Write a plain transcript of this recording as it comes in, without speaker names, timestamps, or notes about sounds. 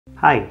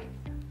Hi,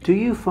 do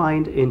you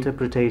find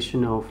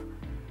interpretation of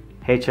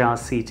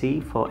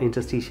HRCT for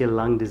interstitial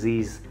lung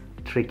disease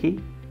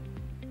tricky?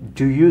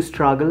 Do you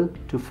struggle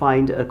to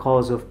find a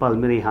cause of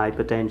pulmonary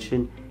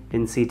hypertension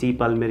in CT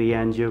pulmonary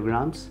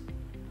angiograms?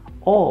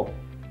 Or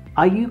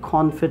are you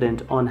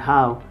confident on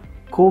how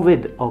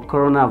COVID or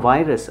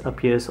coronavirus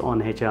appears on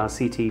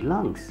HRCT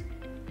lungs?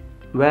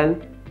 Well,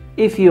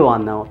 if you are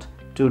not,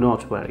 do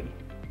not worry.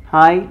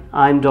 Hi,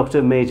 I'm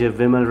Dr. Major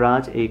Vimal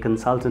Raj, a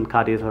consultant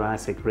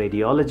cardiothoracic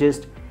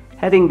radiologist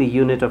heading the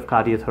unit of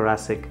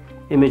cardiothoracic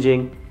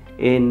imaging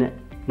in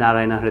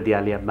Narayana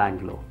Hridyalaya,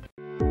 Bangalore.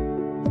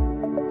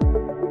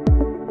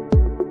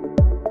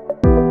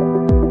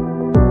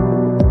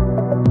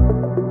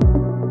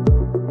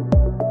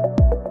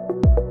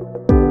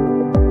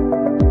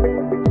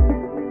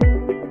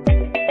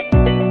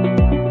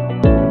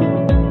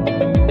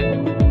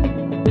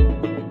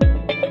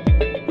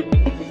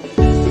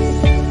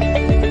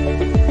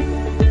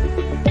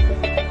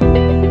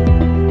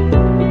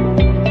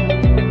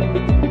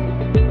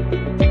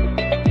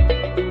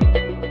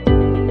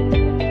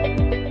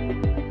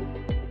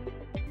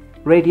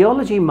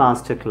 Radiology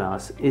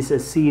Masterclass is a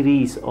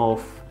series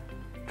of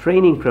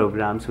training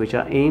programs which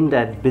are aimed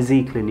at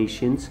busy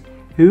clinicians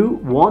who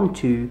want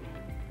to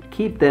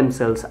keep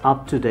themselves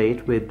up to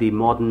date with the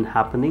modern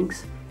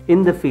happenings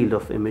in the field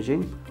of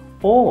imaging,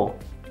 or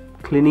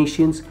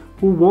clinicians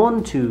who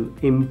want to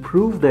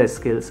improve their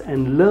skills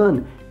and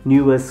learn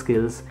newer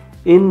skills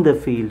in the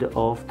field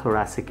of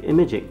thoracic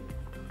imaging.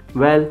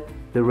 Well,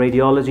 the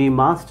Radiology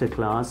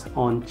Masterclass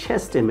on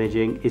chest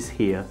imaging is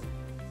here.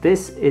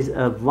 This is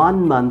a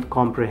 1-month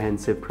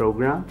comprehensive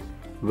program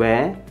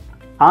where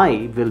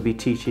I will be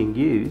teaching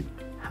you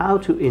how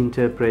to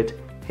interpret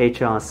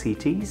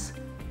HRCTs,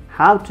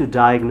 how to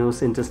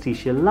diagnose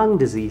interstitial lung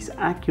disease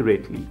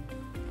accurately,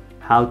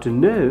 how to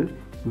know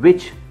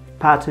which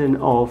pattern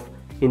of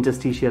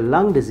interstitial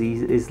lung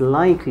disease is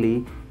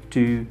likely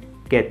to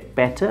get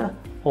better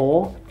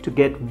or to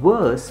get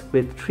worse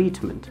with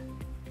treatment.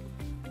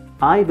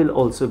 I will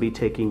also be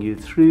taking you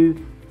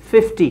through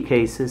 50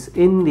 cases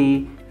in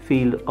the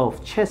field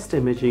of chest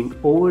imaging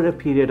over a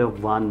period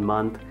of 1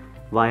 month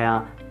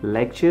via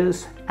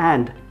lectures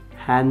and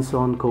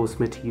hands-on course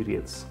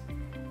materials.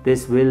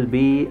 This will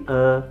be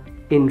an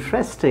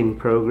interesting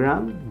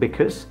program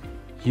because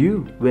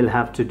you will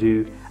have to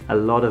do a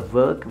lot of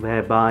work,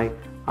 whereby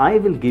I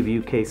will give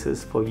you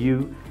cases for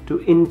you to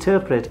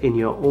interpret in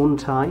your own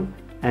time,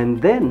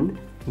 and then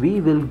we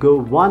will go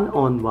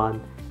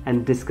one-on-one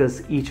and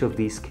discuss each of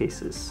these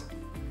cases.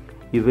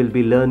 You will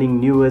be learning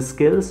newer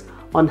skills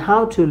on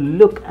how to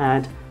look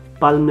at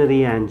pulmonary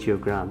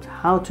angiograms,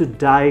 how to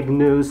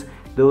diagnose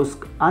those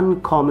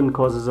uncommon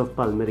causes of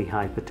pulmonary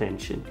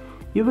hypertension.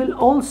 You will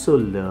also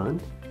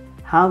learn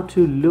how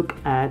to look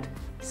at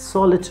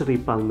solitary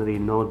pulmonary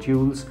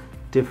nodules,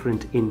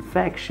 different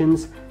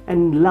infections,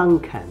 and lung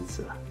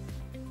cancer.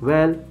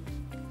 Well,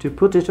 to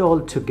put it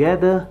all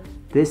together,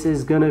 this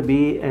is going to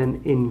be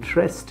an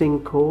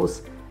interesting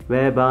course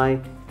whereby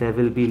there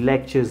will be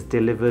lectures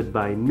delivered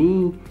by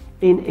me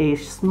in a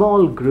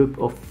small group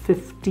of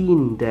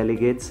 15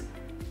 delegates,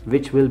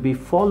 which will be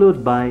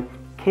followed by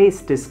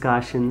case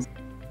discussions,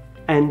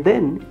 and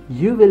then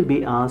you will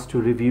be asked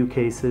to review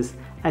cases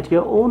at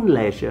your own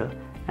leisure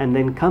and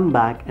then come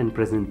back and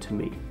present to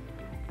me.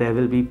 There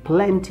will be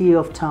plenty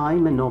of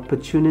time and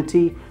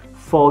opportunity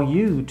for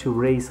you to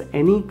raise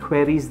any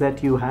queries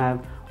that you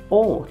have,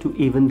 or to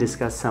even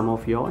discuss some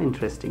of your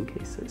interesting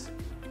cases.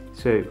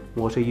 So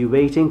what are you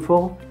waiting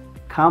for?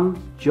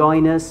 Come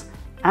join us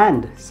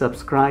and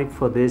subscribe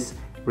for this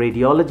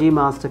Radiology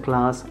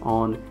Masterclass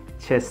on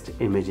chest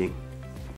imaging.